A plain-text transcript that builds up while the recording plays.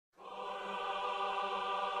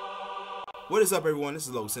What is up, everyone? This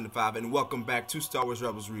is Low5, and welcome back to Star Wars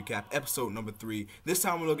Rebels Recap, episode number 3. This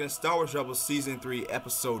time we're looking at Star Wars Rebels Season 3,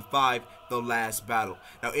 episode 5, The Last Battle.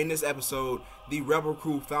 Now, in this episode, the Rebel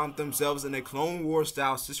crew found themselves in a Clone Wars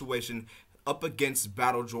style situation up against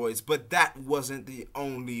battle droids, but that wasn't the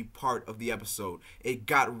only part of the episode. It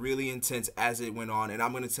got really intense as it went on, and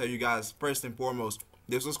I'm going to tell you guys, first and foremost,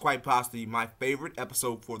 this was quite possibly my favorite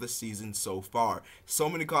episode for the season so far. So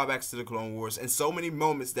many callbacks to the Clone Wars and so many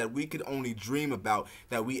moments that we could only dream about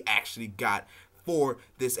that we actually got for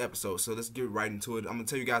this episode. So let's get right into it. I'm going to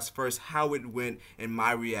tell you guys first how it went and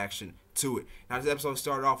my reaction to it. Now, this episode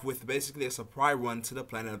started off with basically a surprise run to the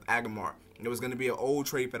planet of Agamar. There was going to be an old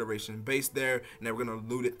Trade Federation base there, and they were going to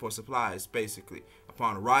loot it for supplies, basically.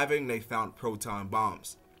 Upon arriving, they found proton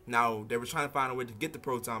bombs. Now, they were trying to find a way to get the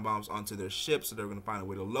proton bombs onto their ship, so they were going to find a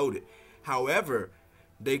way to load it. However,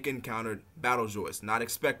 they encountered battle droids, not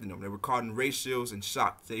expecting them. They were caught in ray shields and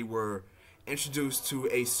shocked. They were introduced to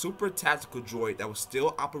a super tactical droid that was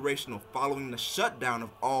still operational following the shutdown of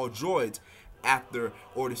all droids after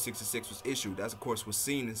Order 66 was issued. That, of course, was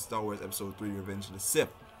seen in Star Wars Episode 3, Revenge of the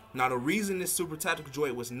Sith. Now, the reason this super tactical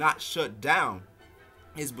droid was not shut down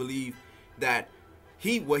is believed that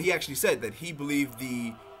he actually said that he believed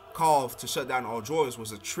the call to shut down all droids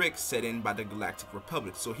was a trick set in by the Galactic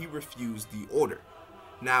Republic, so he refused the order.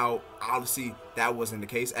 Now, obviously, that wasn't the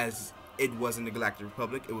case, as it wasn't the Galactic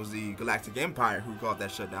Republic, it was the Galactic Empire who called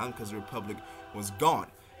that shutdown because the Republic was gone.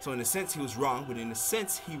 So in a sense, he was wrong, but in a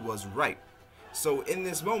sense, he was right. So in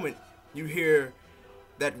this moment, you hear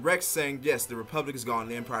that Rex saying, yes, the Republic is gone,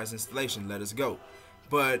 the Empire's installation, let us go.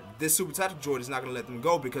 But this super tactical droid is not going to let them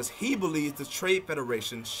go because he believes the Trade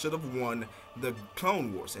Federation should have won the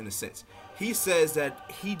Clone Wars, in a sense. He says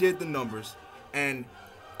that he did the numbers, and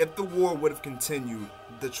if the war would have continued,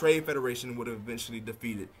 the Trade Federation would have eventually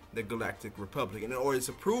defeated the Galactic Republic. And in order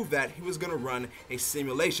to prove that, he was going to run a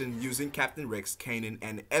simulation using Captain Rex, Kanan,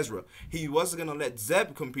 and Ezra. He wasn't going to let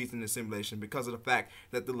Zeb compete in the simulation because of the fact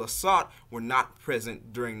that the Lasat were not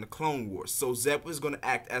present during the Clone Wars. So Zeb was going to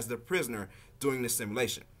act as the prisoner during the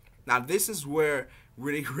simulation. Now, this is where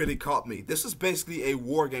really caught me. This was basically a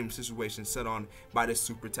war game situation set on by this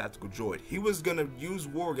super tactical droid. He was going to use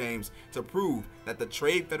war games to prove that the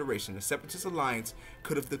Trade Federation, the Separatist Alliance,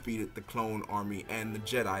 could have defeated the clone army and the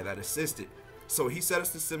Jedi that assisted. So he set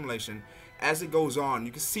us the simulation. As it goes on,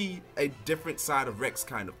 you can see a different side of Rex,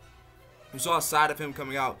 kind of. You saw a side of him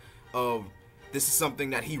coming out of this is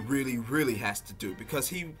something that he really has to do, because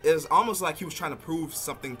he is almost like he was trying to prove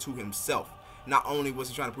something to himself. Not only was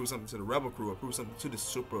he trying to prove something to the Rebel crew or prove something to the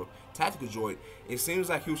super tactical droid, it seems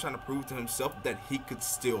like he was trying to prove to himself that he could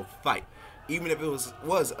still fight. Even if it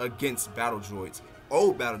was against battle droids,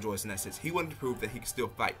 old battle droids in that sense, he wanted to prove that he could still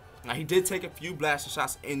fight. Now, he did take a few blaster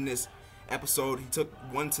shots in this episode. He took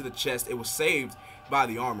one to the chest. It was saved by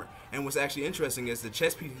the armor. And what's actually interesting is the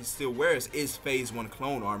chest piece he still wears is Phase 1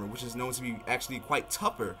 clone armor, which is known to be actually quite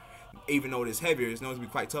tougher. Even though it is heavier, it's known to be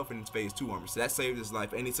quite tougher than Phase 2 armor. So that saved his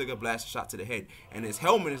life, and he took a blaster shot to the head. And his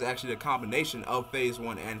helmet is actually a combination of Phase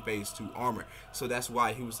 1 and Phase 2 armor. So that's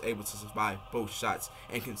why he was able to survive both shots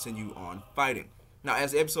and continue on fighting. Now,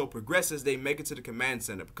 as the episode progresses, they make it to the command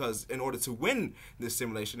center, because in order to win this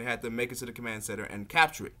simulation, they had to make it to the command center and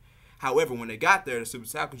capture it. However, when they got there, the super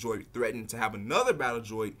tactical droid threatened to have another battle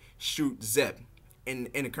droid shoot Zeb in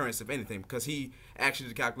occurrence of anything, because he actually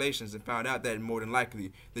did the calculations and found out that more than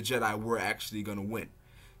likely the Jedi were actually going to win.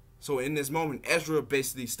 So in this moment, Ezra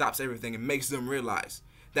basically stops everything and makes them realize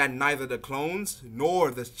that neither the clones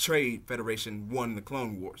nor the Trade Federation won the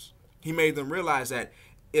Clone Wars. He made them realize that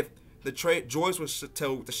if the droids were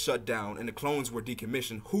told to shut down and the clones were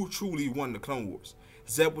decommissioned, who truly won the Clone Wars?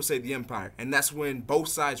 Zeb would say the Empire, and that's when both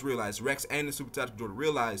sides realized, Rex and the super tactical droid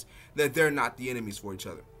realized, that they're not the enemies for each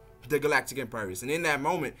other. The Galactic Empire is. And in that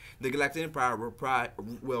moment, the Galactic Empire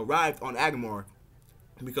arrived on Agamar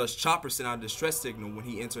because Chopper sent out a distress signal when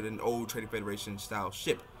he entered an old Trade Federation style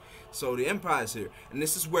ship. So the Empire is here, and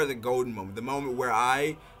this is where the golden moment, the moment where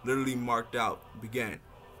I literally marked out, began.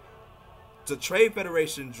 The Trade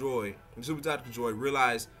Federation droid, the super tactical droid,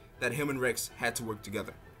 realized that him and Rex had to work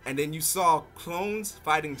together. And then you saw clones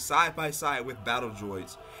fighting side by side with battle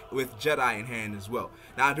droids, with Jedi in hand as well.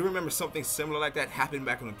 Now, I do remember something similar like that happened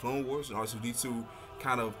back in the Clone Wars, and R2-D2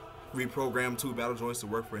 kind of reprogrammed 2 battle droids to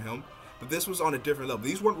work for him. But this was on a different level.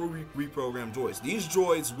 These weren't reprogrammed droids. These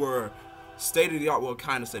droids were state-of-the-art, well,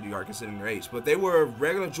 kind of state-of-the-art considering their age, but they were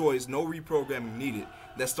regular droids, no reprogramming needed,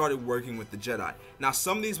 that started working with the Jedi. Now,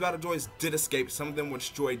 some of these battle droids did escape. Some of them were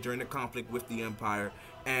destroyed during the conflict with the Empire,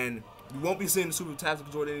 and you won't be seeing the super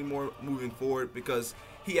tactical droid anymore moving forward, because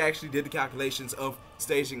he actually did the calculations of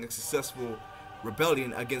staging a successful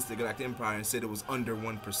rebellion against the Galactic Empire and said it was under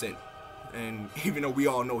 1%. And even though we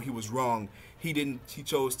all know he was wrong, he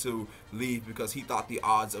chose to leave because he thought the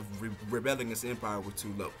odds of rebelling against the Empire were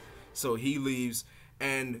too low. So he leaves,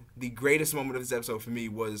 and the greatest moment of this episode for me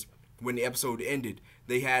was when the episode ended.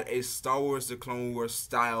 They had a Star Wars The Clone Wars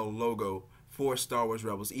style logo for Star Wars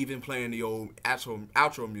Rebels, even playing the old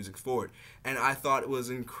outro music for it. And I thought it was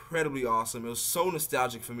incredibly awesome. It was so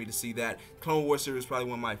nostalgic for me to see that. Clone Wars series is probably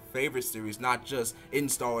one of my favorite series, not just in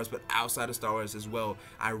Star Wars, but outside of Star Wars as well.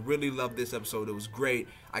 I really loved this episode. It was great.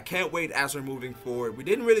 I can't wait as we're moving forward. We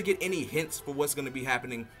didn't really get any hints for what's going to be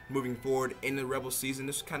happening moving forward in the Rebels season.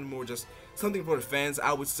 This was kind of more just something for the fans,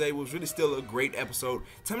 I would say. It was really still a great episode.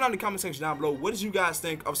 Tell me down in the comment section down below, what did you guys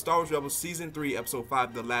think of Star Wars Rebels Season 3, Episode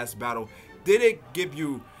 5, The Last Battle? Did it give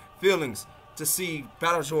you feelings to see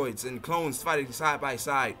battle droids and clones fighting side by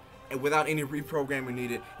side and without any reprogramming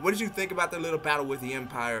needed? What did you think about the little battle with the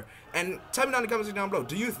Empire? And tell me down in the comments section down below,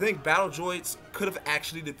 do you think battle droids could have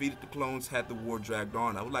actually defeated the clones had the war dragged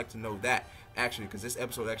on? I would like to know that, actually, because this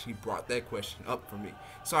episode actually brought that question up for me.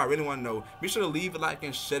 So I really want to know. Be sure to leave a like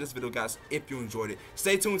and share this video, guys, if you enjoyed it.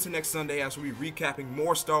 Stay tuned to next Sunday as we'll be recapping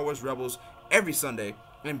more Star Wars Rebels every Sunday.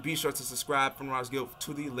 And be sure to subscribe from Marauders Guild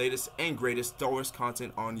to the latest and greatest Star Wars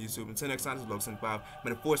content on YouTube. Until next time, this is VIII.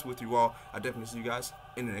 May the Force with you all. I'll definitely see you guys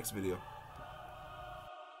in the next video.